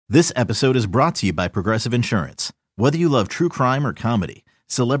This episode is brought to you by Progressive Insurance. Whether you love true crime or comedy,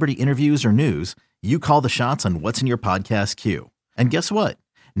 celebrity interviews or news, you call the shots on what's in your podcast queue. And guess what?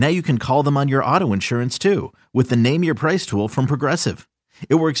 Now you can call them on your auto insurance too with the Name Your Price tool from Progressive.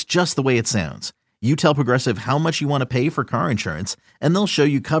 It works just the way it sounds. You tell Progressive how much you want to pay for car insurance, and they'll show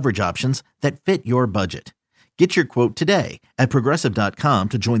you coverage options that fit your budget. Get your quote today at Progressive.com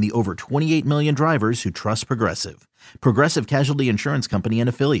to join the over 28 million drivers who trust Progressive. Progressive Casualty Insurance Company and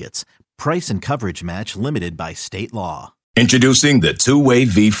Affiliates. Price and coverage match limited by state law. Introducing the Two-Way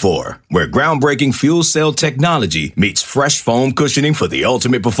V4, where groundbreaking fuel cell technology meets fresh foam cushioning for the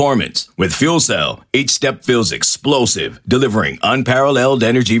ultimate performance. With Fuel Cell, each step feels explosive, delivering unparalleled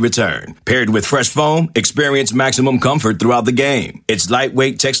energy return. Paired with fresh foam, experience maximum comfort throughout the game. Its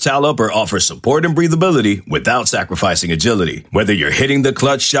lightweight textile upper offers support and breathability without sacrificing agility. Whether you're hitting the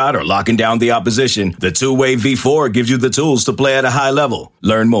clutch shot or locking down the opposition, the Two-Way V4 gives you the tools to play at a high level.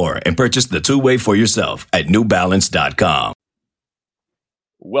 Learn more and purchase the Two-Way for yourself at newbalance.com.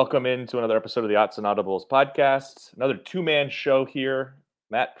 Welcome into another episode of the Odds and Audibles podcast. Another two-man show here.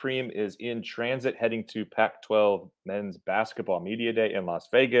 Matt Prehm is in transit heading to Pac-12 Men's Basketball Media Day in Las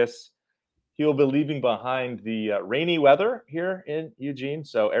Vegas. He'll be leaving behind the rainy weather here in Eugene.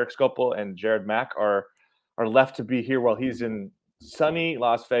 So Eric Skopel and Jared Mack are left to be here while he's in sunny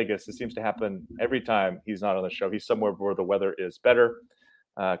Las Vegas. This seems to happen every time he's not on the show. He's somewhere where the weather is better.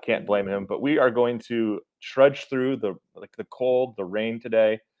 Can't blame him. But we are going to trudge through the cold, the rain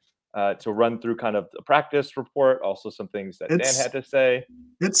today, to run through kind of the practice report, also some things that Dan had to say.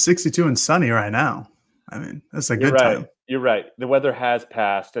 It's 62 and sunny right now. I mean, that's a good time. You're right. The weather has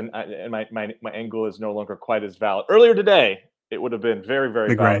passed, and my angle is no longer quite as valid. Earlier today, it would have been very,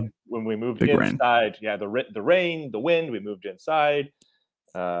 very valid when we moved inside. Yeah, the rain, the wind, we moved inside.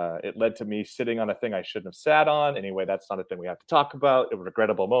 It led to me sitting on a thing I shouldn't have sat on. Anyway, that's not a thing we have to talk about. A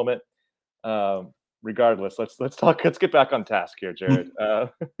regrettable moment. Regardless, let's get back on task here, Jared.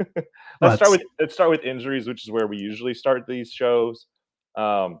 Let's start with injuries, which is where we usually start these shows.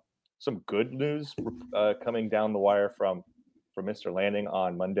 Some good news coming down the wire from Mr. Lanning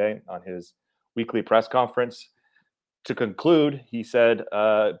on Monday on his weekly press conference. To conclude, he said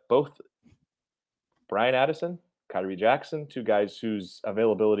both Brian Addison, Kyrie Jackson, two guys whose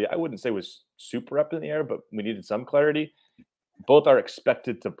availability I wouldn't say was super up in the air, but we needed some clarity. Both are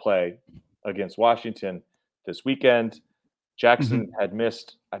expected to play against Washington this weekend. Jackson had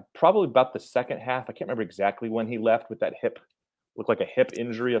missed probably about the second half. I can't remember exactly when he left with that hip, looked like a hip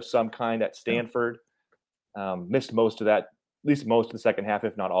injury of some kind at Stanford. Missed most of that, at least most of the second half,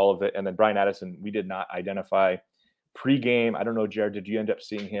 if not all of it. And then Brian Addison, we did not identify pre-game. I don't know, Jared, did you end up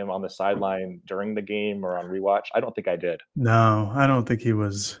seeing him on the sideline during the game or on rewatch? I don't think I did. No, I don't think he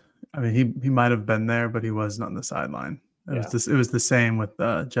was. I mean, he might have been there, but he wasn't on the sideline. It was the same with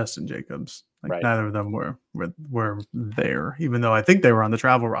Justin Jacobs. Neither of them were there, even though I think they were on the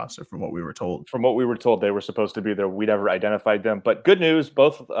travel roster from what we were told. From what we were told, they were supposed to be there. We never identified them. But good news,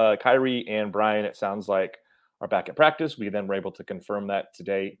 both Kyrie and Brian, it sounds like, are back at practice. We then were able to confirm that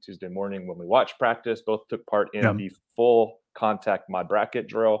today, Tuesday morning, when we watched practice. Both took part in the full contact mod bracket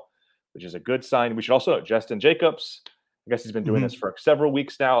drill, which is a good sign. We should also note Justin Jacobs, I guess he's been doing this for several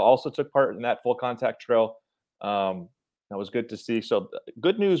weeks now, also took part in that full contact drill. That was good to see. So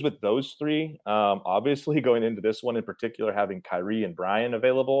good news with those three. Obviously, going into this one in particular, having Kyrie and Brian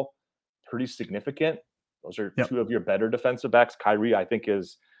available, pretty significant. Those are two of your better defensive backs. Kyrie, I think,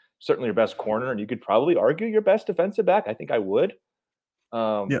 is certainly your best corner, and you could probably argue your best defensive back. I think I would.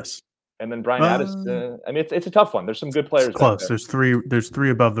 Yes. And then Brian Addison. I mean, it's a tough one. There's some good players. It's close. There's three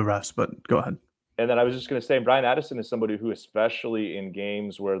above the rest, but go ahead. And then I was just going to say, Brian Addison is somebody who, especially in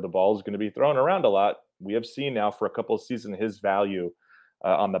games where the ball is going to be thrown around a lot, we have seen now for a couple of seasons his value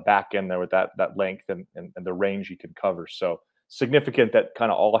on the back end there with that length and the range he can cover. So significant that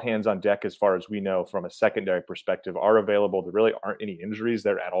kind of all hands on deck, as far as we know, from a secondary perspective, are available. There really aren't any injuries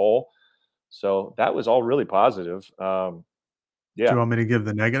there at all. So that was all really positive. Do you want me to give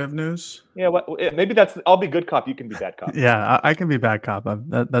the negative news? Yeah, maybe I'll be good cop. You can be bad cop. Yeah, I can be bad cop.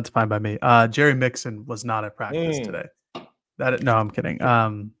 That's fine by me. Jerry Mixon was not at practice today. No, I'm kidding.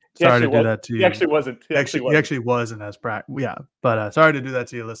 Sorry to do that to you. He actually wasn't. He actually wasn't as practice. Yeah, but sorry to do that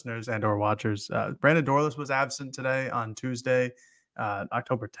to you, listeners and or watchers. Brandon Dorlus was absent today on Tuesday,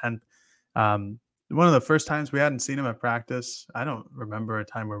 October 10th. One of the first times we hadn't seen him at practice. I don't remember a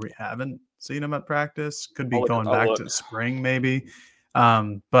time where we haven't seen him at practice. Could be going back to spring maybe.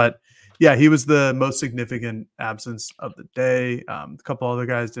 But yeah, he was the most significant absence of the day. A couple other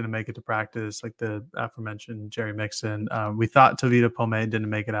guys didn't make it to practice, like the aforementioned Jerry Mixon. We thought Tavita Pomey didn't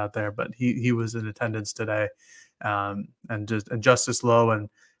make it out there, but he was in attendance today. And Justice Lowe and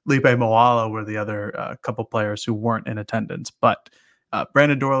Lipe Moala were the other couple players who weren't in attendance. But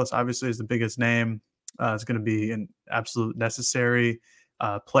Brandon Dorlus obviously is the biggest name. It's going to be an absolute necessary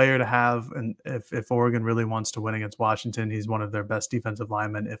player to have. And if Oregon really wants to win against Washington, he's one of their best defensive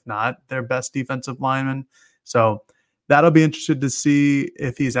linemen, if not their best defensive lineman. So that'll be interested to see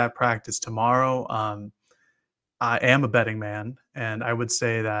if he's at practice tomorrow. I am a betting man, and I would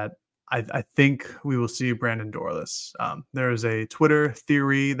say that I think we will see Brandon Dorlus. There is a Twitter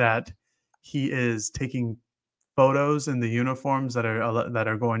theory that he is taking photos in the uniforms that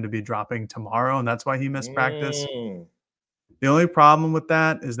are going to be dropping tomorrow, and that's why he missed practice. The only problem with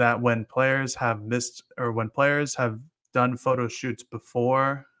that is that when players have missed, or when players have done photo shoots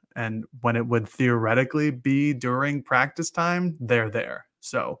before, and when it would theoretically be during practice time, they're there.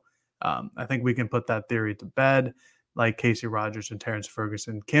 So I think we can put that theory to bed. Like Casey Rogers and Terrence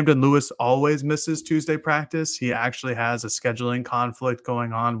Ferguson. Camden Lewis always misses Tuesday practice. He actually has a scheduling conflict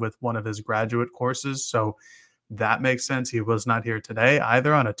going on with one of his graduate courses. So that makes sense. He was not here today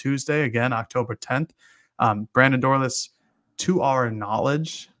either on a Tuesday, again, October 10th. Brandon Dorlus, to our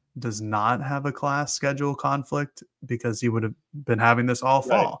knowledge, does not have a class schedule conflict because he would have been having this all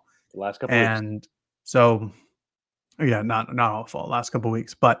fall. The last couple weeks. And so, yeah, not all fall, last couple of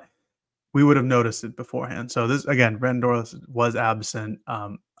weeks. But we would have noticed it beforehand. So this, again, Brandon Dorlus was absent.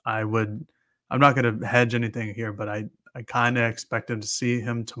 I'm not going to hedge anything here, but I kind of expected to see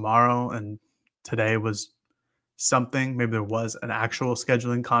him tomorrow, and today was something. Maybe there was an actual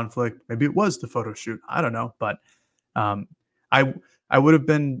scheduling conflict. Maybe it was the photo shoot. I don't know, but I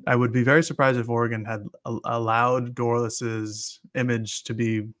would be very surprised if Oregon had allowed Dorlus's image to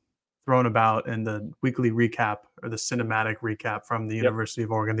be thrown about in the weekly recap or the cinematic recap from the University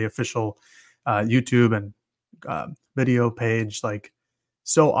of Oregon, the official YouTube and video page. Like,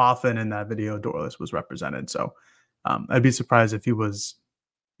 so often in that video, Dorlus was represented. So I'd be surprised if he was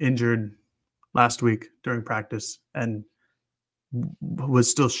injured last week during practice and was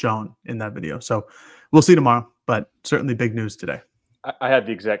still shown in that video. So we'll see tomorrow, but certainly big news today. I had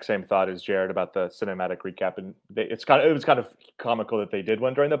the exact same thought as Jared about the cinematic recap, and it was kind of comical that they did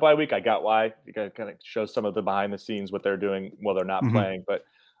one during the bye week. I got why. It kind of shows some of the behind the scenes, what they're doing while they're not playing. But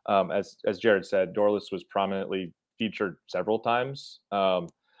as Jared said, Dorlus was prominently featured several times.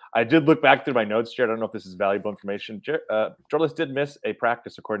 I did look back through my notes, Jared. I don't know if this is valuable information. Dorlus did miss a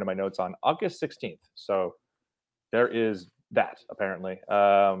practice, according to my notes, on August 16th. So there is that, apparently.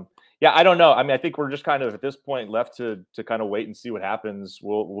 Yeah, I don't know. I mean, I think we're just kind of at this point left to kind of wait and see what happens.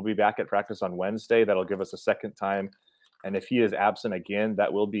 We'll be back at practice on Wednesday. That'll give us a second time. And if he is absent again,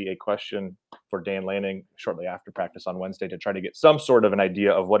 that will be a question for Dan Lanning shortly after practice on Wednesday to try to get some sort of an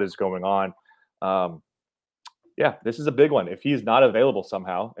idea of what is going on. Yeah, this is a big one. If he's not available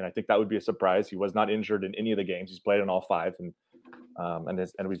somehow, and I think that would be a surprise. He was not injured in any of the games. He's played in all 5.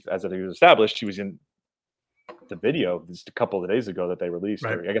 As it was established, he was in the video just a couple of days ago that they released.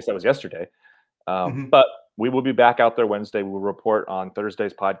 Right. I guess that was yesterday. But we will be back out there Wednesday. We'll report on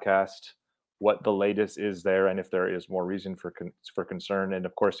Thursday's podcast what the latest is there and if there is more reason for concern. And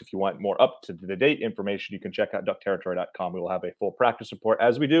of course, if you want more up to the date information, you can check out duckterritory.com. We will have a full practice report,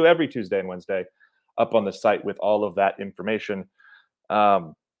 as we do every Tuesday and Wednesday, up on the site with all of that information.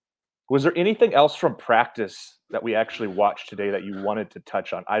 Was there anything else from practice that we actually watched today that you wanted to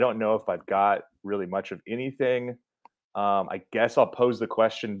touch on? I don't know if I've got really much of anything. I guess I'll pose the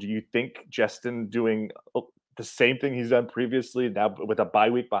question: do you think Justin doing the same thing he's done previously now with a bye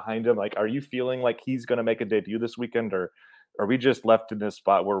week behind him? Like, are you feeling like he's going to make a debut this weekend, or are we just left in this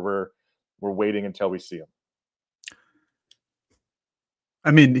spot where we're waiting until we see him?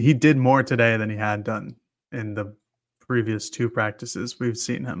 I mean, he did more today than he had done in the previous 2 practices we've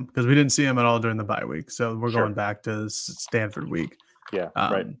seen him, because we didn't see him at all during the bye week. So we're going back to Stanford week. Yeah,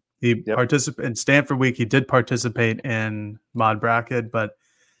 right. He participated in Stanford week. He did participate in mod bracket, but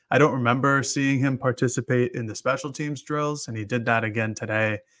I don't remember seeing him participate in the special teams drills, and he did that again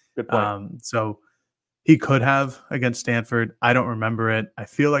today. Good point. So he could have against Stanford. I don't remember it. I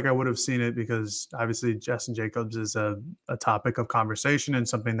feel like I would have seen it because obviously Justin Jacobs is a topic of conversation and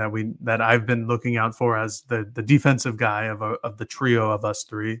something that I've been looking out for as the defensive guy of the trio of us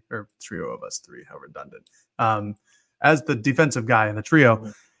three, how redundant. As the defensive guy in the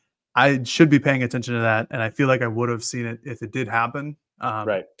trio, I should be paying attention to that, and I feel like I would have seen it if it did happen.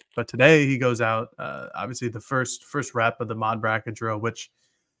 Right. But today he goes out, obviously the first rep of the mod bracket drill, which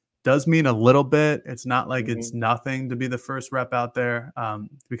does mean a little bit. It's not like it's nothing to be the first rep out there,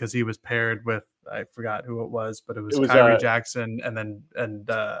 because he was paired with, I forgot who it was, but it was Kyrie Jackson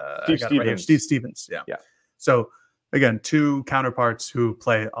and Steve Stevens. Yeah. So again, 2 counterparts who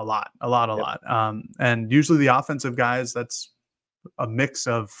play a lot. And usually the offensive guys, that's a mix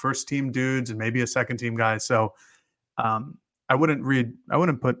of first team dudes and maybe a second team guy. So I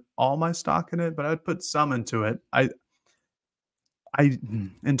wouldn't put all my stock in it, but I'd put some into it.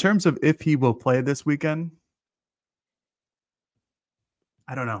 In terms of if he will play this weekend,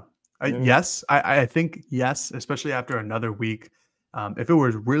 I don't know. Yes, I think yes, especially after another week. If it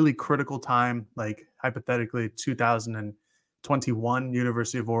was really critical time, like hypothetically 2021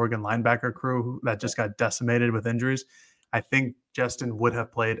 University of Oregon linebacker crew that just got decimated with injuries, I think Justin would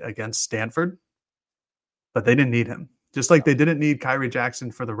have played against Stanford, but they didn't need him. Just like they didn't need Kyrie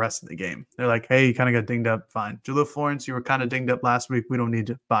Jackson for the rest of the game. They're like, hey, you kind of got dinged up. Fine. Jaleel Florence, you were kind of dinged up last week. We don't need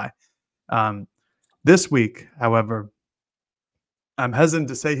you. Bye. This week, however, I'm hesitant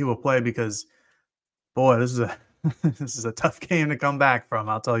to say he will play because, boy, this is a tough game to come back from.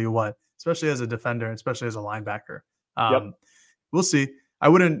 I'll tell you what, especially as a defender, especially as a linebacker. We'll see. I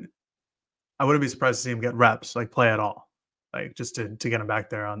wouldn't be surprised to see him get reps, like play at all, like just to get him back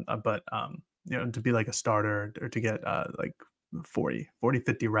there on. But to be like a starter or to get like 40,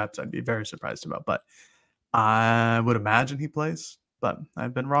 50 reps, I'd be very surprised about. But I would imagine he plays. But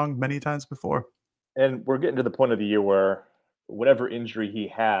I've been wrong many times before. And we're getting to the point of the year where whatever injury he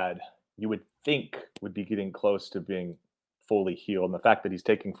had, you would think would be getting close to being fully healed. And the fact that he's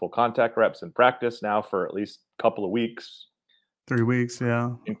taking full contact reps in practice now for at least a couple of weeks. 3 weeks,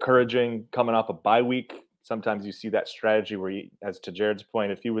 yeah. Encouraging, coming off a bye week. Sometimes you see that strategy where he, as to Jared's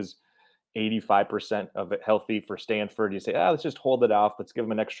point, if he was 85% of it healthy for Stanford, you say, let's just hold it off. Let's give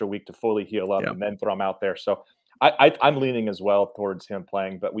him an extra week to fully heal up and then throw him out there. So I'm leaning as well towards him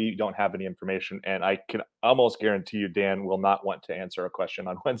playing, but we don't have any information. And I can almost guarantee you Dan will not want to answer a question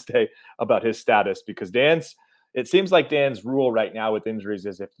on Wednesday about his status, because it seems like Dan's rule right now with injuries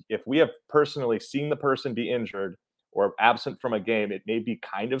is if we have personally seen the person be injured or absent from a game, it may be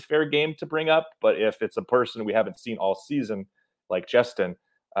kind of fair game to bring up. But if it's a person we haven't seen all season, like Justin,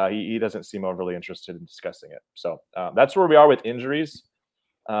 he doesn't seem overly interested in discussing it. So that's where we are with injuries.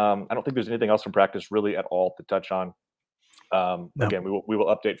 I don't think there's anything else from practice really at all to touch on. Again, we will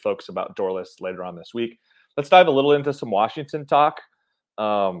update folks about Dorless later on this week. Let's dive a little into some Washington talk.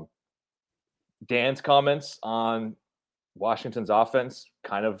 Dan's comments on Washington's offense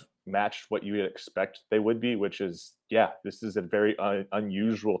kind of matched what you would expect they would be, which is, this is a very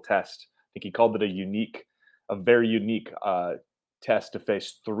unusual test. I think he called it a very unique test to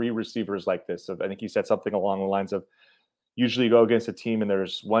face 3 receivers like this. So I think he said something along the lines of, usually you go against a team and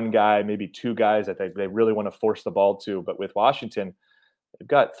there's one guy, maybe 2 guys that they really want to force the ball to. But with Washington, they've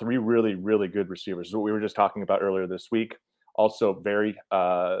got 3 really, really good receivers. What we were just talking about earlier this week. Also very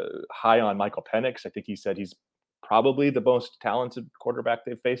high on Michael Penix. I think he said he's probably the most talented quarterback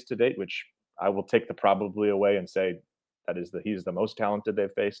they've faced to date, which I will take the probably away and say he's the most talented they've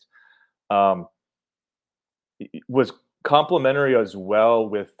faced. It was complementary as well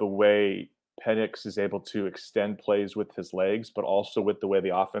with the way Penix is able to extend plays with his legs, but also with the way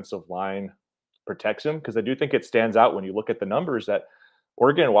the offensive line protects him. Because I do think it stands out when you look at the numbers that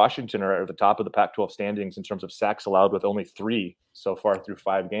Oregon and Washington are at the top of the Pac-12 standings in terms of sacks allowed, with only 3 so far through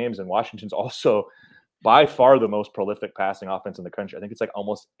 5 games. And Washington's also by far the most prolific passing offense in the country. I think it's like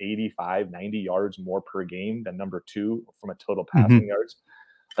almost 85, 90 yards more per game than number 2 from a total passing yards.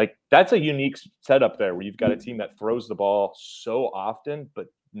 Like, that's a unique setup there where you've got a team that throws the ball so often, but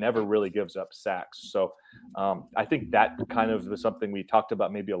never really gives up sacks. So I think that kind of was something we talked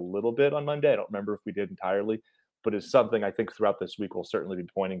about maybe a little bit on Monday. I don't remember if we did entirely, but it's something I think throughout this week we'll certainly be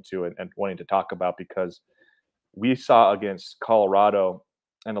pointing to and wanting to talk about, because we saw against Colorado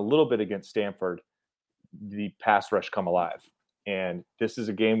and a little bit against Stanford, the pass rush come alive. And this is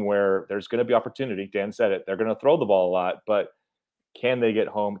a game where there's going to be opportunity. Dan said it. They're going to throw the ball a lot, but can they get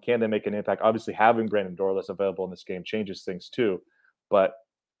home? Can they make an impact? Obviously, having Brandon Dorless available in this game changes things too. But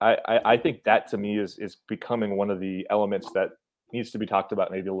I think that, to me, is becoming one of the elements that needs to be talked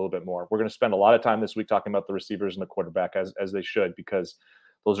about maybe a little bit more. We're going to spend a lot of time this week talking about the receivers and the quarterback, as they should, because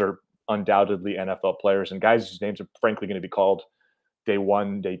those are undoubtedly NFL players and guys whose names are frankly going to be called day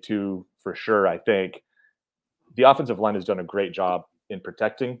 1, day 2 for sure. I think the offensive line has done a great job in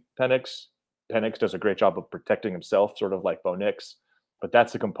protecting Penix. Penix does a great job of protecting himself, sort of like Bo Nix. But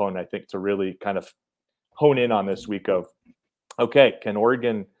that's a component, I think, to really kind of hone in on this week of, okay, can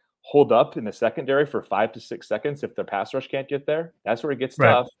Oregon hold up in the secondary for 5 to 6 seconds if their pass rush can't get there? That's where it gets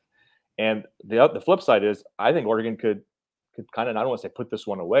tough. And the flip side is, I think Oregon could kind of, I don't want to say put this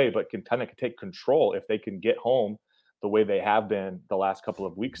one away, but can kind of take control if they can get home the way they have been the last couple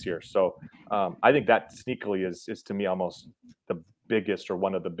of weeks here. So I think that sneakily is to me almost the biggest or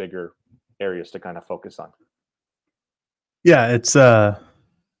one of the bigger areas to kind of focus on. Yeah, it's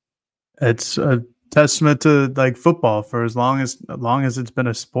testament to like football for as long as it's been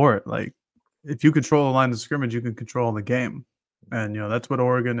a sport. Like if you control the line of scrimmage, you can control the game. And that's what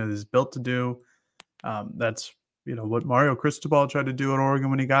Oregon is built to do. That's what Mario Cristobal tried to do at Oregon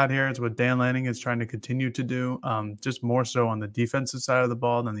when he got here. It's what Dan Lanning is trying to continue to do, just more so on the defensive side of the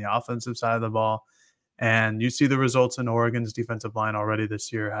ball than the offensive side of the ball. And you see the results in Oregon's defensive line already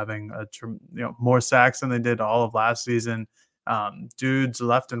this year, having more sacks than they did all of last season. Dudes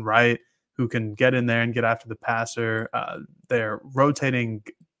left and right who can get in there and get after the passer. They're rotating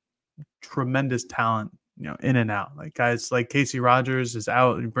tremendous talent, in and out. Like guys like Casey Rogers is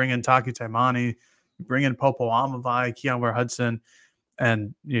out. You bring in Taki Taimani, you bring in Popo Amavai, Keon Ware-Hudson,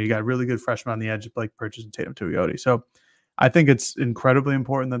 and you got really good freshmen on the edge, Blake Purchase and Tatum Tuioti. So I think it's incredibly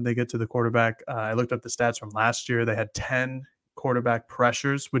important that they get to the quarterback. I looked up the stats from last year. They had 10 quarterback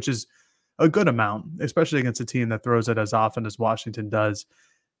pressures, which is a good amount, especially against a team that throws it as often as Washington does.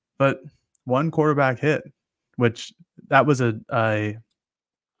 But one quarterback hit, which that was a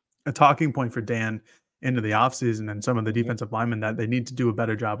talking point for Dan into the offseason and some of the defensive linemen, that they need to do a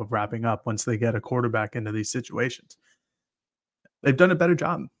better job of wrapping up once they get a quarterback into these situations. They've done a better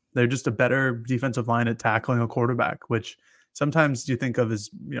job. They're just a better defensive line at tackling a quarterback, which sometimes you think of as,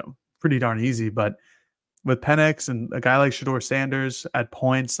 pretty darn easy. But with Penix and a guy like Shedeur Sanders at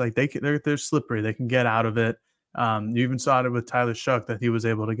points, like they're slippery. They can get out of it. You even saw it with Tyler Shough that he was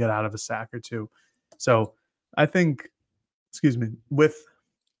able to get out of a sack or two. So I think, with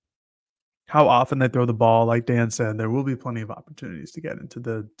how often they throw the ball, like Dan said, there will be plenty of opportunities to get into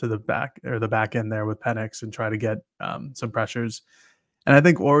the back end there with Penix and try to get some pressures. And I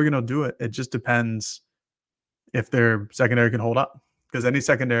think Oregon will do it. It just depends if their secondary can hold up, because any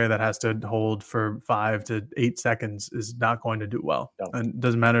secondary that has to hold for 5 to 8 seconds is not going to do well. No. And it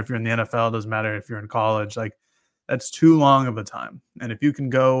doesn't matter if you're in the NFL, doesn't matter if you're in college, like that's too long of a time. And if you can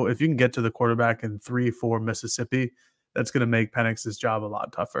get to the quarterback in 3-4 Mississippi, that's going to make Penix's job a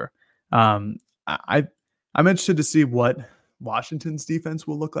lot tougher. I'm interested to see what Washington's defense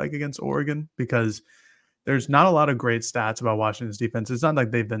will look like against Oregon, because there's not a lot of great stats about Washington's defense. It's not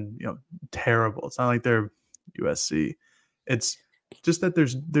like they've been, terrible. It's not like they're USC. It's just that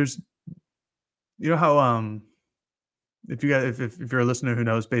there's how if you're a listener who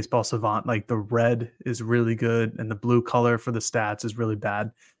knows Baseball Savant, like the red is really good and the blue color for the stats is really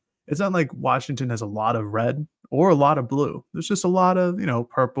bad. It's not like Washington has a lot of red or a lot of blue. There's just a lot of,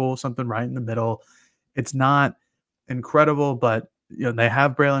 purple, something right in the middle. It's not incredible, but they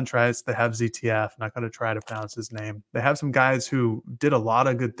have Braylon Trice, they have ZTF. I'm not going to try to pronounce his name. They have some guys who did a lot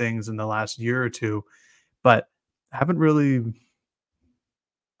of good things in the last year or two, but haven't really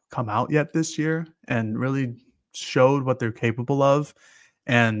come out yet this year and really showed what they're capable of.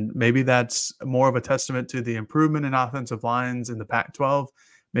 And maybe that's more of a testament to the improvement in offensive lines in the Pac-12.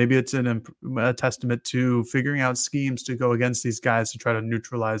 Maybe it's a testament to figuring out schemes to go against these guys to try to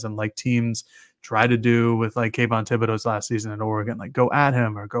neutralize them, like teams try to do with like Kayvon Thibodeau's last season in Oregon, like go at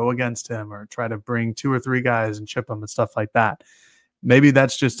him or go against him or try to bring 2 or 3 guys and chip them and stuff like that. Maybe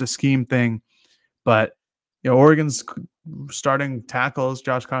that's just a scheme thing, but Oregon's starting tackles,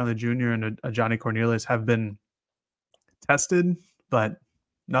 Josh Conley Jr. and Johnny Cornelius, have been tested, but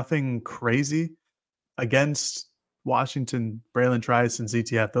nothing crazy. Against Washington, Braylon Trice and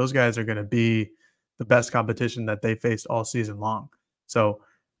ZTF, those guys are going to be the best competition that they faced all season long. So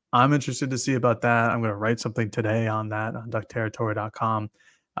I'm interested to see about that. I'm going to write something today on that on duckterritory.com.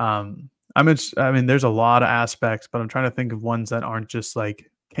 There's a lot of aspects, but I'm trying to think of ones that aren't just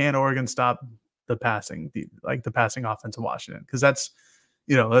like, can Oregon stop the passing offense of Washington? Because that's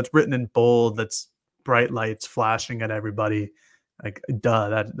written in bold, that's bright lights flashing at everybody. Like,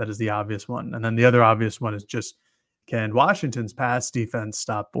 that is the obvious one. And then the other obvious one is just, can Washington's pass defense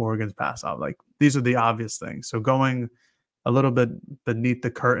stop Oregon's pass off? Like, these are the obvious things. So going a little bit beneath the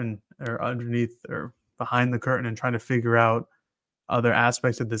curtain or underneath or behind the curtain and trying to figure out other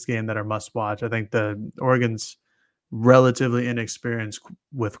aspects of this game that are must watch. I think the Oregon's relatively inexperienced,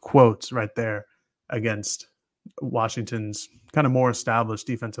 with quotes right there, against Washington's kind of more established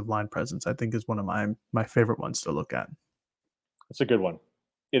defensive line presence, I think is one of my favorite ones to look at. It's a good one.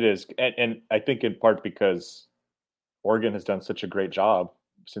 It is. And I think in part because Oregon has done such a great job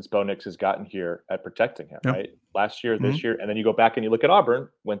since Bo Nix has gotten here at protecting him, right? Last year, this year, and then you go back and you look at Auburn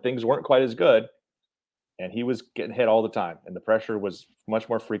when things weren't quite as good, and he was getting hit all the time, and the pressure was much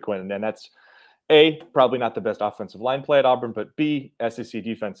more frequent. And then that's A, probably not the best offensive line play at Auburn, but B, SEC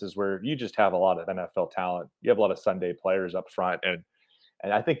defenses where you just have a lot of NFL talent. You have a lot of Sunday players up front, and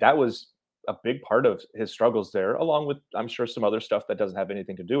I think that was a big part of his struggles there, along with, I'm sure, some other stuff that doesn't have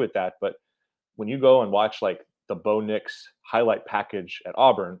anything to do with that. But when you go and watch like the Bo Nix highlight package at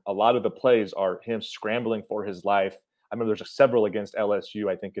Auburn, a lot of the plays are him scrambling for his life. I remember there's several against LSU,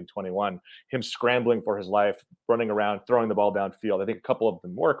 I think in 21, him scrambling for his life, running around, throwing the ball downfield. I think a couple of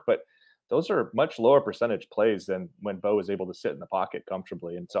them work, but those are much lower percentage plays than when Bo is able to sit in the pocket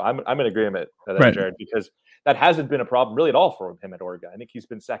comfortably. And so I'm in agreement with that, Jared, because that hasn't been a problem really at all for him at Oregon. I think he's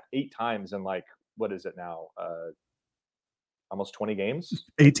been sacked 8 times in like, what is it now? Almost 20 games.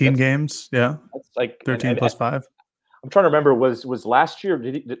 18 games. Yeah. That's like 13 plus 5. I'm trying to remember, was last year,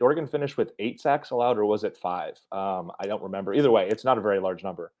 did Oregon finish with 8 sacks allowed or was it 5? I don't remember. Either way, it's not a very large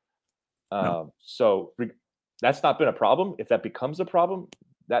number. No. So that's not been a problem. If that becomes a problem,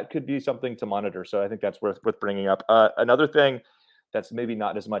 that could be something to monitor. So I think that's worth bringing up. Another thing that's maybe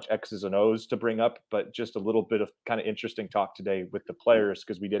not as much X's and O's to bring up, but just a little bit of kind of interesting talk today with the players,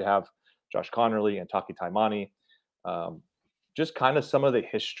 because we did have Josh Conerly and Taki Taimani. Just kind of some of the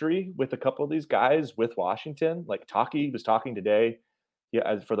history with a couple of these guys with Washington. Like Taki was talking today.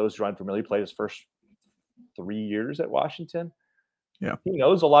 Yeah, for those who aren't familiar, he played his first 3 years at Washington. Yeah, he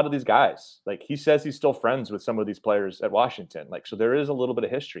knows a lot of these guys. Like he says he's still friends with some of these players at Washington. Like, so there is a little bit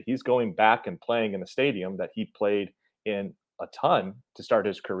of history. He's going back and playing in the stadium that he played in a ton to start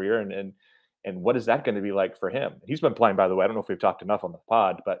his career. And what is that going to be like for him? He's been playing, by the way. I don't know if we've talked enough on the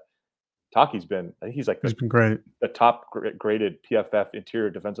pod, but Taki's been, I think he's like he's been great. The top graded PFF interior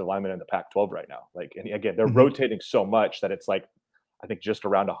defensive lineman in the Pac-12 right now. Like, and again, they're rotating so much that it's like, I think just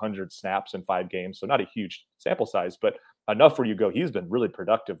around 100 snaps in 5 games. So not a huge sample size, but enough where you go, he's been really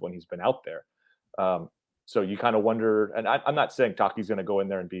productive when he's been out there. So you kind of wonder, and I'm not saying Taki's going to go in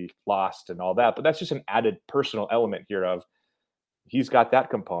there and be lost and all that, but that's just an added personal element here of he's got that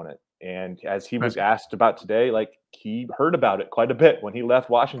component. And as he was asked about today, like he heard about it quite a bit when he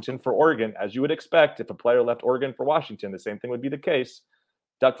left Washington for Oregon, as you would expect. If a player left Oregon for Washington, the same thing would be the case.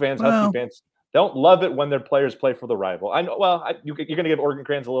 Duck fans, Husky fans don't love it when their players play for the rival. I know. Well, you're going to give Oregon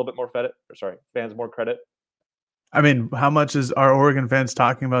fans a little bit more fans more credit. I mean, how much are Oregon fans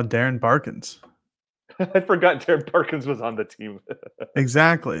talking about Darren Barkins? I forgot Darren Barkins was on the team.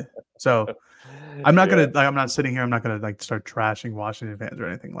 Exactly. So I'm not going to, I'm not sitting here. I'm not going to like start trashing Washington fans or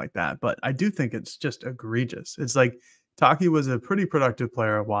anything like that. But I do think it's just egregious. It's like Taki was a pretty productive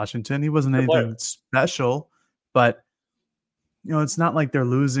player at Washington. He wasn't anything special, but it's not like they're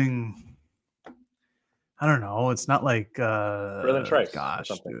losing. I don't know. It's not like, Braylon Trice. Gosh,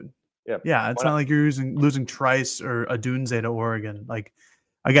 dude. Yeah. It's not like you're losing Trice or Adunze to Oregon. Like,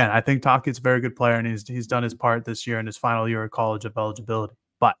 again, I think Taki's a very good player, and he's done his part this year in his final year of college of eligibility.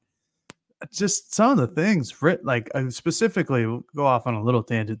 But just some of the things like specifically, we'll go off on a little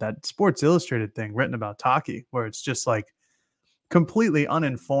tangent, that Sports Illustrated thing written about Taki, where it's just like completely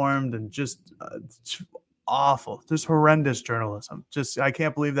uninformed and just awful, just horrendous journalism. Just, I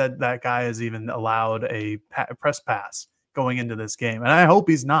can't believe that guy is even allowed a press pass going into this game. And I hope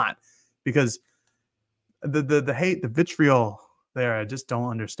he's not, because the hate, the vitriol there, I just don't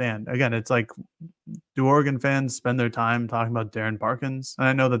understand. Again, it's like, do Oregon fans spend their time talking about Darren Barkins? And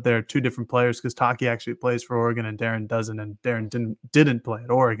I know that they're two different players, because Taki actually plays for Oregon and Darren doesn't, and Darren didn't play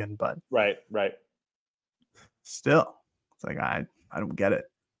at Oregon, but right. Still, it's like I don't get it.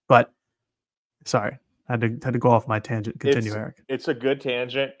 But sorry, I had to go off my tangent. Continue, Eric. It's a good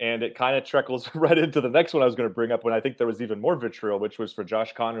tangent, and it kind of trickles right into the next one I was going to bring up, when I think there was even more vitriol, which was for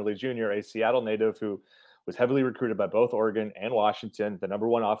Josh Conerly Jr., a Seattle native who was heavily recruited by both Oregon and Washington, the number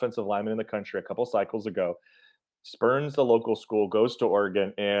 1 offensive lineman in the country a couple cycles ago, spurns the local school, goes to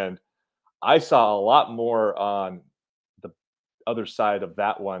Oregon. And I saw a lot more on the other side of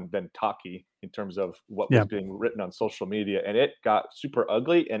that one than Taki in terms of what was being written on social media. And it got super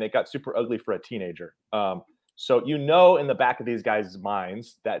ugly, and it got super ugly for a teenager. So, in the back of these guys'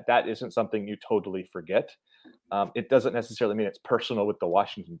 minds that isn't something you totally forget. It doesn't necessarily mean it's personal with the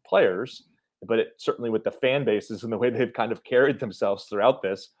Washington players, but it certainly with the fan bases and the way they've kind of carried themselves throughout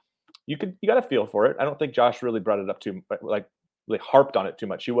this, you got to feel for it. I don't think Josh really brought it up really harped on it too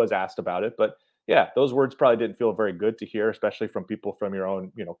much. He was asked about it, but yeah, those words probably didn't feel very good to hear, especially from people from your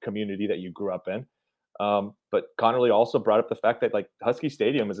own, community that you grew up in. But Conerly also brought up the fact that like Husky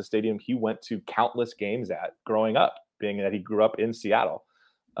Stadium is a stadium he went to countless games at growing up, being that he grew up in Seattle.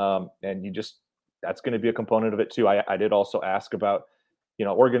 And that's going to be a component of it too. I did also ask about,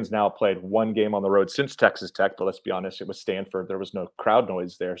 Oregon's now played 1 game on the road since Texas Tech, but let's be honest, it was Stanford. There was no crowd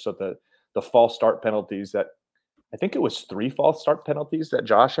noise there. So the false start penalties that, I think it was 3 false start penalties that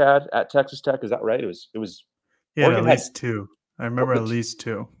Josh had at Texas Tech. Is that right? It was. Yeah, Oregon at least 2. I remember at least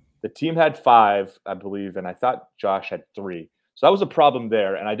 2. The team had 5, I believe, and I thought Josh had 3. So that was a problem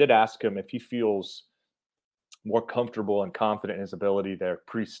there. And I did ask him if he feels more comfortable and confident in his ability there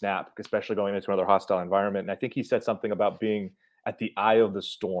pre-snap, especially going into another hostile environment. And I think he said something about being at the eye of the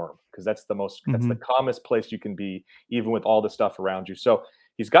storm, because that's the calmest place you can be, even with all the stuff around you. So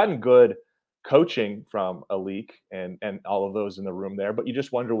he's gotten good coaching from Alik and all of those in the room there, but you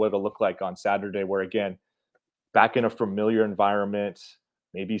just wonder what it'll look like on Saturday, where again, back in a familiar environment,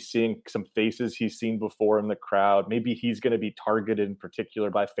 maybe seeing some faces he's seen before in the crowd. Maybe he's going to be targeted in particular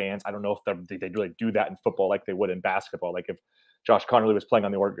by fans. I don't know if they really do that in football like they would in basketball. Like if Josh Connerly was playing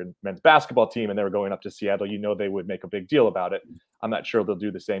on the Oregon men's basketball team and they were going up to Seattle, they would make a big deal about it. I'm not sure they'll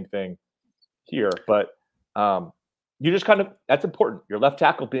do the same thing here, but you just that's important. Your left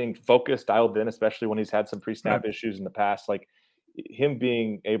tackle being focused, dialed in, especially when he's had some pre-snap issues in the past, like him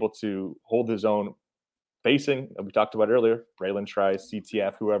being able to hold his own, facing, we talked about earlier, Braylon Trice,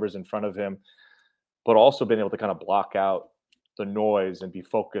 CTF, whoever's in front of him, but also being able to kind of block out the noise and be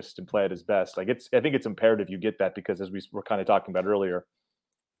focused and play at his best. Like I think it's imperative you get that, because as we were kind of talking about earlier,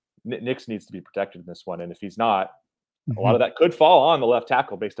 Nix needs to be protected in this one. And if he's not, a lot of that could fall on the left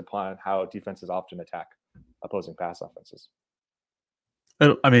tackle based upon how defenses often attack opposing pass offenses.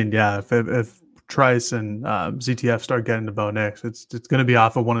 I mean, yeah, if Trice and ZTF start getting to Bo Nix, it's going to be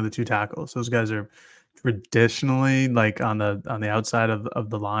off of one of the two tackles. Those guys are traditionally like on the outside of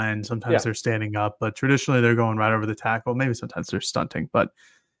the line. Sometimes they're standing up, but traditionally they're going right over the tackle. Maybe sometimes they're stunting, but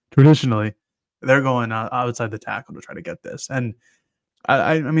traditionally they're going outside the tackle to try to get this. And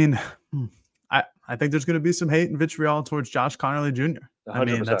I mean, I think there's going to be some hate and vitriol towards Josh Connerly Jr. 100%. I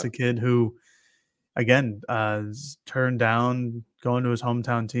mean, that's a kid who, again, turned down going to his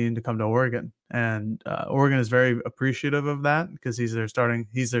hometown team to come to Oregon, and Oregon is very appreciative of that, because he's their starting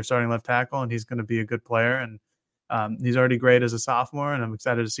left tackle, and he's going to be a good player, and he's already great as a sophomore, and I'm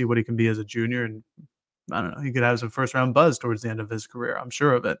excited to see what he can be as a junior. And I don't know, he could have some first round buzz towards the end of his career. I'm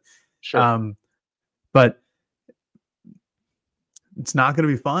sure of it. Sure. But it's not going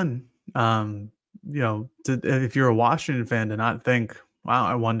to be fun. If you're a Washington fan, to not think, wow,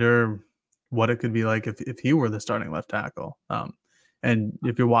 I wonder what it could be like if he were the starting left tackle. And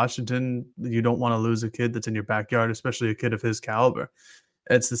if you're Washington, you don't want to lose a kid that's in your backyard, especially a kid of his caliber.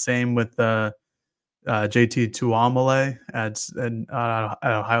 It's the same with JT Tuamale at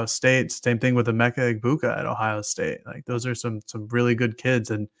Ohio State. Same thing with Emeka Egbuka at Ohio State. Like, those are some really good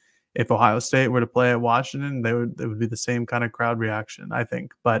kids. And if Ohio State were to play at Washington, it would be the same kind of crowd reaction, I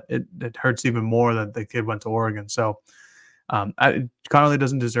think. But it hurts even more that the kid went to Oregon. So Connerly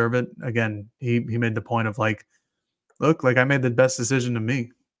doesn't deserve it. Again, he made the point of like, look, like I made the best decision to me.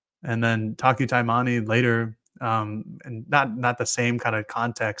 And then Taki Taimani later, and not the same kind of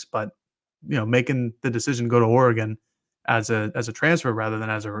context, but making the decision to go to Oregon as a transfer rather than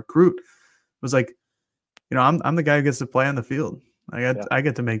as a recruit, was like, I'm the guy who gets to play on the field. I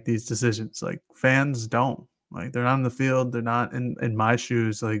get to make these decisions. Like, fans don't. Like, they're not on the field. They're not in my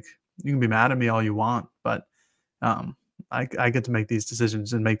shoes. Like, you can be mad at me all you want, but I get to make these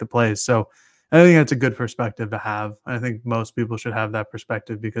decisions and make the plays. So I think that's a good perspective to have. I think most people should have that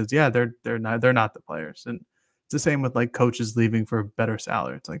perspective, because they're not the players. And it's the same with like coaches leaving for a better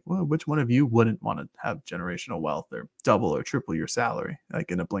salary. It's like, well, which one of you wouldn't want to have generational wealth or double or triple your salary,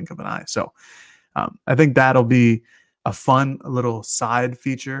 like in a blink of an eye? So I think that'll be a fun little side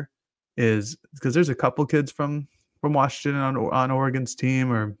feature, is because there's a couple kids from Washington on Oregon's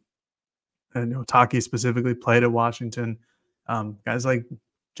team, and Taki specifically played at Washington. Guys like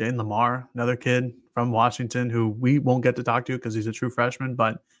Jane Lamar, another kid from Washington who we won't get to talk to because he's a true freshman,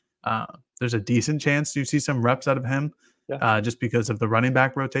 but there's a decent chance you see some reps out of him, just because of the running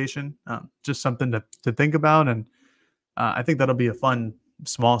back rotation. Just something to think about, and I think that'll be a fun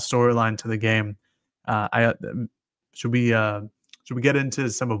small storyline to the game. Should we get into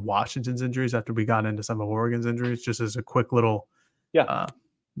some of Washington's injuries after we got into some of Oregon's injuries, just as a quick little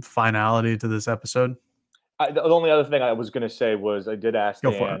finality to this episode? The only other thing I was going to say was I did ask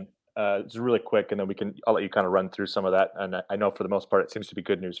Dan, it's really quick, and then I'll let you kind of run through some of that. And I know for the most part, it seems to be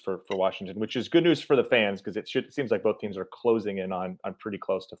good news for Washington, which is good news for the fans, because it seems like both teams are closing in on pretty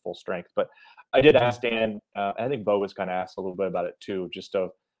close to full strength. But I did ask Dan, I think Bo was kind of asked a little bit about it too, just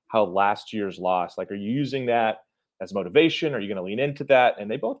of how last year's loss, like, are you using that as motivation? Are you going to lean into that? And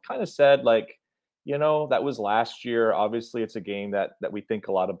they both kind of said, like, that was last year. Obviously, it's a game that we think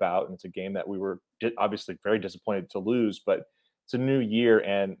a lot about, and it's a game that we were obviously very disappointed to lose, but it's a new year.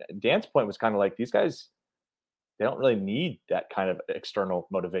 And Dan's point was kind of like, these guys, they don't really need that kind of external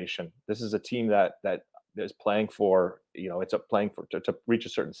motivation. This is a team that is playing for, it's playing for to reach a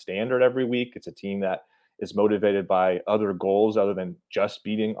certain standard every week. It's a team that is motivated by other goals other than just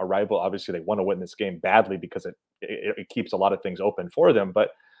beating a rival. Obviously, they want to win this game badly because it keeps a lot of things open for them,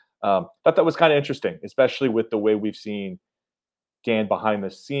 but Thought that was kind of interesting, especially with the way we've seen Dan behind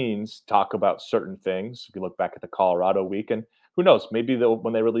the scenes talk about certain things. If you look back at the Colorado week, and who knows, maybe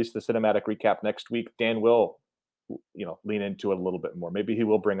when they release the cinematic recap next week, Dan will, lean into it a little bit more. Maybe he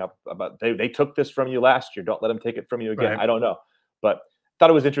will bring up about they took this from you last year. Don't let them take it from you again. Right. I don't know, but thought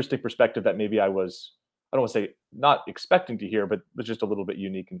it was interesting perspective that maybe I don't want to say not expecting to hear, but was just a little bit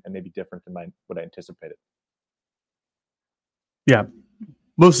unique and maybe different than what I anticipated. Yeah,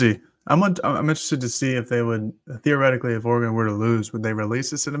 we'll see. I'm interested to see if they would, theoretically, if Oregon were to lose, would they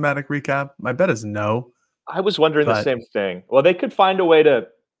release a cinematic recap? My bet is no. I was wondering the same thing. Well, they could find a way to.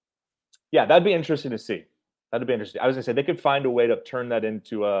 Yeah, that'd be interesting to see. That'd be interesting. I was gonna say they could find a way to turn that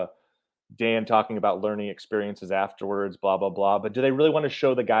into a Dan talking about learning experiences afterwards, blah blah blah. But do they really want to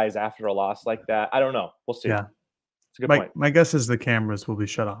show the guys after a loss like that? I don't know. We'll see. Yeah, it's a good point. My guess is the cameras will be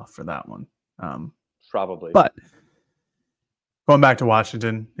shut off for that one. Probably. But going back to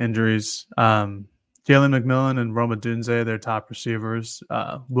Washington injuries, Jalen McMillan and Rome Odunze, their top receivers,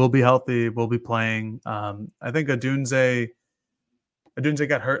 will be healthy. Will be playing. I think Odunze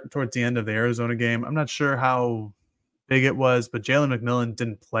got hurt towards the end of the Arizona game. I'm not sure how big it was, but Jalen McMillan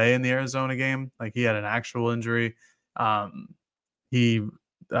didn't play in the Arizona game. Like, he had an actual injury. Kalen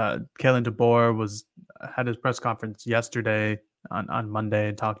DeBoer had his press conference yesterday on Monday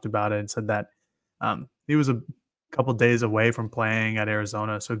and talked about it and said that he was a couple days away from playing at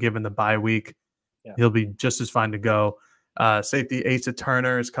Arizona. So given the bye week, he'll be just as fine to go. Safety Asa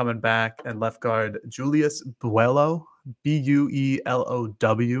Turner is coming back, and left guard Julius Buelow,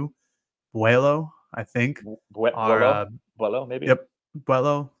 Buelow, Buelow, I think. Buelow, maybe? Yep,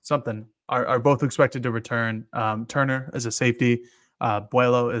 Buelow, something. Are both expected to return. Turner is a safety.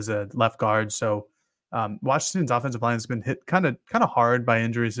 Buelow is a left guard. So Washington's offensive line has been hit kind of hard by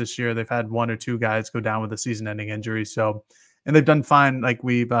injuries this year. They've had one or two guys go down with a season-ending injury. So, and they've done fine. Like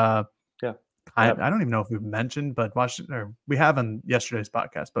we've, I don't even know if we've mentioned, but we have on yesterday's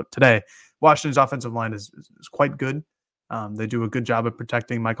podcast, but today Washington's offensive line is quite good. They do a good job of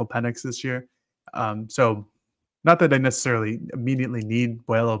protecting Michael Penix this year. So not that they necessarily immediately need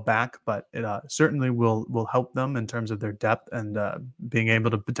Buelow back, but it certainly will help them in terms of their depth and being able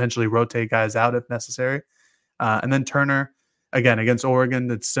to potentially rotate guys out if necessary. And then Turner, again, against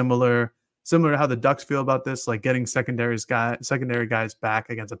Oregon, it's similar to how the Ducks feel about this. Like, getting secondary guys back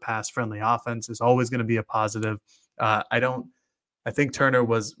against a pass-friendly offense is always going to be a positive. I think Turner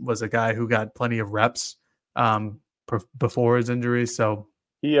was a guy who got plenty of reps before his injury, so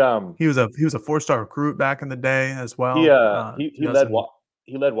he was a 4-star recruit back in the day as well.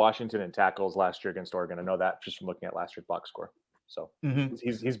 He led Washington in tackles last year against Oregon. I know that just from looking at last year's box score. So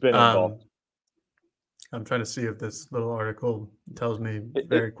he's been involved. I'm trying to see if this little article tells me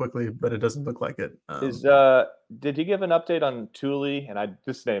very quickly, but it doesn't look like it. Did he give an update on Tuli? And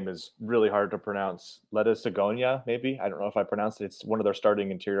this name is really hard to pronounce. Letisagonia, maybe? I don't know if I pronounced it. It's one of their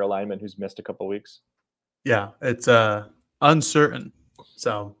starting interior linemen who's missed a couple weeks. Yeah, it's uncertain.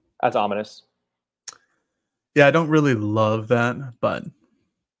 So that's ominous. Yeah, I don't really love that, but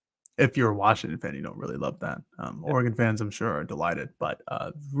if you're a Washington fan, you don't really love that. Oregon fans, I'm sure, are delighted. But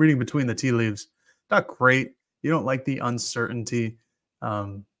reading between the tea leaves, not great. You don't like the uncertainty.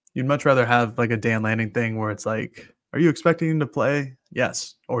 You'd much rather have like a Dan Lanning thing where it's like, are you expecting him to play?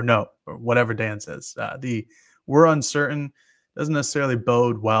 Yes or no, or whatever Dan says. We're uncertain doesn't necessarily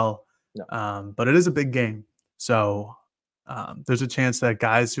bode well, but it is a big game. So there's a chance that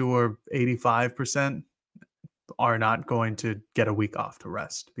guys who are 85% are not going to get a week off to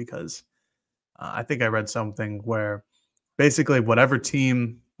rest, because I think I read something where basically whatever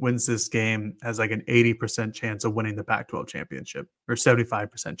team wins this game has like an 80% chance of winning the Pac-12 championship, or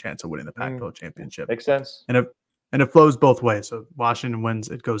 75% chance of winning the Pac-12 championship. Makes sense. And it flows both ways. So Washington wins,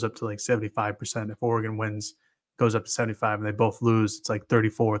 it goes up to like 75%. If Oregon wins, it goes up to 75, and they both lose, it's like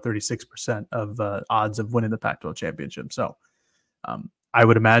 34, 36% of odds of winning the Pac-12 championship. So I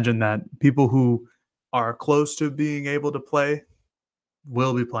would imagine that people who are close to being able to play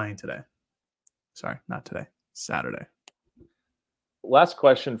will be playing today. Sorry, not today, Saturday. Last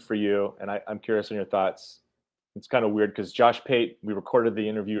question for you, and I'm curious on your thoughts. It's kind of weird because Josh Pate, we recorded the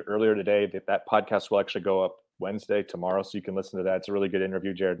interview earlier today. That podcast will actually go up Wednesday, tomorrow, so you can listen to that. It's a really good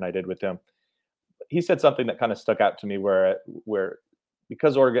interview Jared and I did with him. He said something that kind of stuck out to me where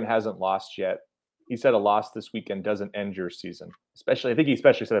because Oregon hasn't lost yet, he said a loss this weekend doesn't end your season. I think he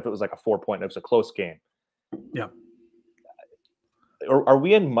especially said if it was like a 4-point, it was a close game. Yeah. Are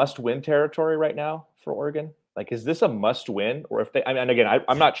we in must-win territory right now for Oregon? Like, is this a must-win? Or if they, I mean, again,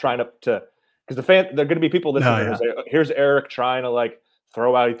 I'm not trying to because there are going to be people listening. Here's Eric trying to like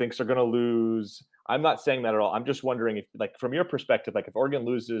throw out he thinks they're going to lose. I'm not saying that at all. I'm just wondering if, like, from your perspective, like if Oregon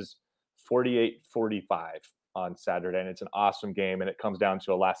loses 48-45 on Saturday and it's an awesome game and it comes down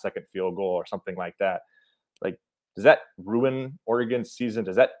to a last second field goal or something like that, like, does that ruin Oregon's season?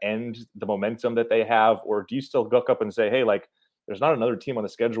 Does that end the momentum that they have? Or do you still look up and say, hey, like, there's not another team on the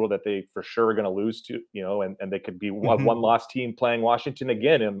schedule that they for sure are going to lose to, and they could be one lost team playing Washington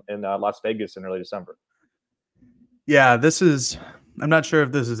again in Las Vegas in early December? Yeah, I'm not sure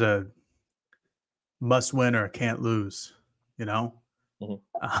if this is a must win or can't lose,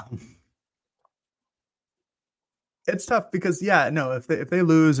 It's tough because if they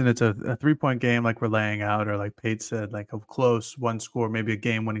lose and it's a 3-point game like we're laying out, or like Pate said, like a close one score, maybe a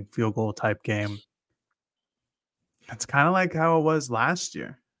game winning field goal type game, it's kind of like how it was last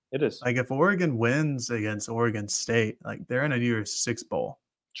year. It is. Like if Oregon wins against Oregon State, like they're in a New Year's Six bowl.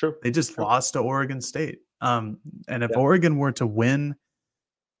 True. They just lost to Oregon State. And if Oregon were to win,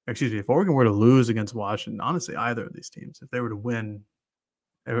 if Oregon were to lose against Washington, honestly, either of these teams, if they were to win,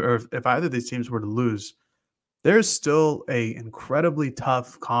 or if either of these teams were to lose, there's still a incredibly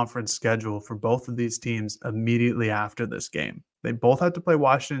tough conference schedule for both of these teams immediately after this game. They both have to play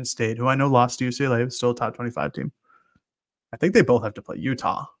Washington State, who I know lost to UCLA, but still a top 25 team. I think they both have to play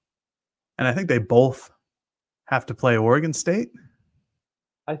Utah. And I think they both have to play Oregon State.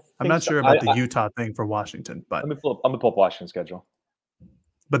 I'm not sure about the Utah thing for Washington, but I'm gonna pull up Washington's schedule.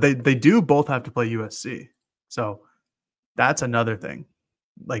 But they do both have to play USC. So that's another thing.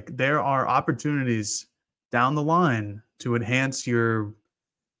 Like there are opportunities down the line to enhance your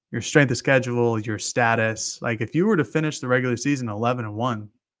strength of schedule, your status. Like if you were to finish the regular season 11-1,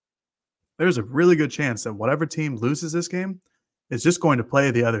 there's a really good chance that whatever team loses this game is just going to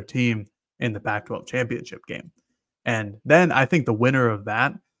play the other team in the Pac-12 championship game. And then I think the winner of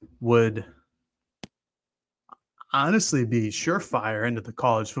that would honestly be surefire into the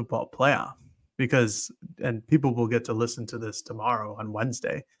college football playoff, because, and people will get to listen to this tomorrow on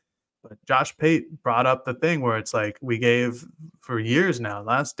Wednesday, but Josh Pate brought up the thing where it's like, we gave for years now,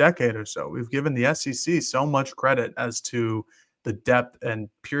 last decade or so, we've given the SEC so much credit as to the depth and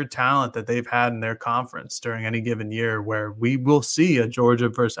pure talent that they've had in their conference during any given year, where we will see a Georgia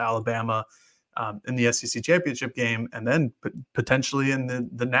versus Alabama in the SEC championship game, and then potentially in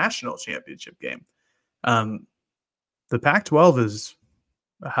the national championship game. The Pac-12 is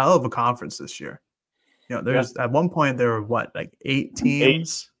a hell of a conference this year. There's at one point there were like 8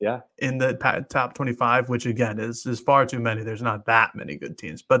 teams in the top 25, which again is far too many. There's not that many good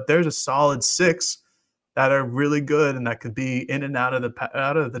teams, but there's a solid 6 that are really good and that could be in and out of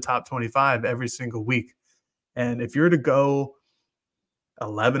the top 25 every single week. And if you're to go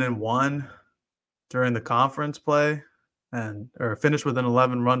 11-1 during the conference play or finish with an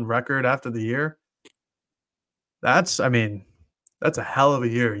 11-run record after the year, that's a hell of a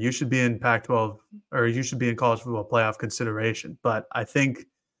year. You should be in Pac-12, or you should be in college football playoff consideration. But I think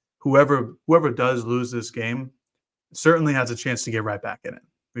whoever does lose this game certainly has a chance to get right back in it.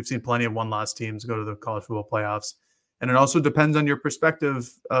 We've seen plenty of one-loss teams go to the college football playoffs. And it also depends on your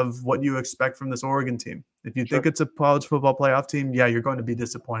perspective of what you expect from this Oregon team. If you think it's a college football playoff team, you're going to be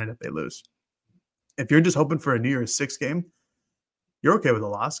disappointed if they lose. If you're just hoping for a New Year's Six game, you're okay with a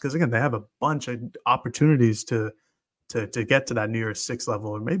loss, because, again, they have a bunch of opportunities to get to that New Year's Six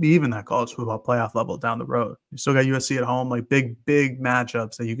level, or maybe even that college football playoff level down the road. You still got USC at home, like big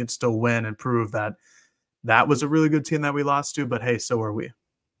matchups that you can still win and prove that was a really good team that we lost to, but hey, so are we.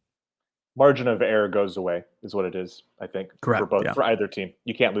 Margin of error goes away is what it is, I think. Correct. For either team.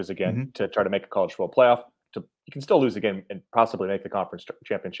 You can't lose again to try to make a college football playoff. You can still lose again and possibly make the conference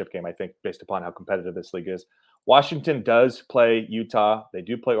championship game, I think, based upon how competitive this league is. Washington does play Utah. They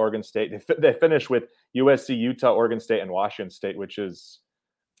do play Oregon State. They finish with USC, Utah, Oregon State, and Washington State, which is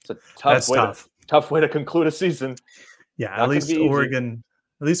a tough way to conclude a season. Yeah, at least Oregon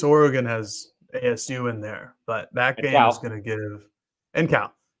has ASU in there, but that game is going to give, and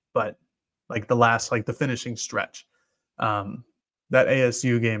Cal, but like the last, like the finishing stretch, that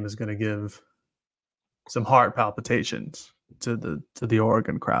ASU game is going to give some heart palpitations to the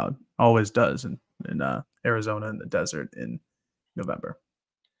Oregon crowd. Always does in Arizona in the desert in November.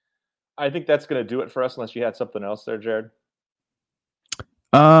 I think that's going to do it for us, unless you had something else there, Jared.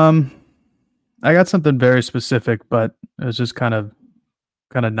 I got something very specific, but it was just kind of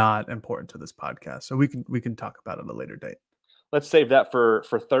not important to this podcast, so we can talk about it at a later date. Let's save that for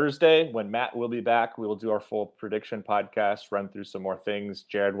Thursday, when Matt will be back. We will do our full prediction podcast, run through some more things.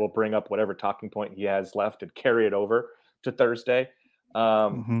 Jared will bring up whatever talking point he has left and carry it over to Thursday.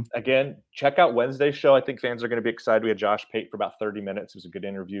 Again, check out Wednesday's show. I think fans are going to be excited. We had Josh Pate for about 30 minutes. It was a good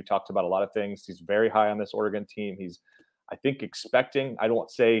interview. Talked about a lot of things. He's very high on this Oregon team. He's, I think, expecting, I don't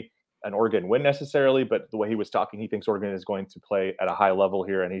say an Oregon win necessarily, but the way he was talking, he thinks Oregon is going to play at a high level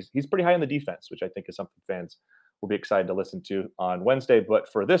here, and he's pretty high in the defense, which I think is something fans will be excited to listen to on Wednesday.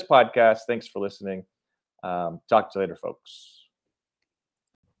 But for this podcast, thanks for listening. Talk to you later, folks.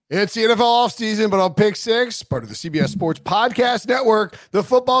 It's the NFL offseason, but on Pick Six, part of the CBS Sports Podcast Network, the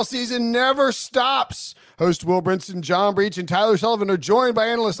football season never stops. Host Will Brinson, John Breach, and Tyler Sullivan are joined by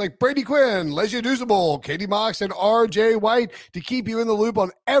analysts like Brady Quinn, Lesia Duzable, Katie Mox, and RJ White to keep you in the loop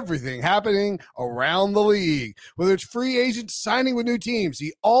on everything happening around the league. Whether it's free agents signing with new teams,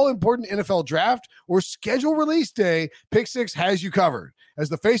 the all-important NFL draft, or schedule release day, Pick Six has you covered. As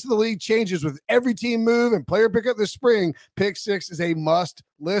the face of the league changes with every team move and player pickup this spring, Pick Six is a must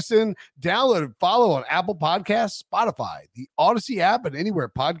listen. Download and follow on Apple Podcasts, Spotify, the Odyssey app, and anywhere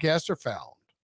podcasts are found.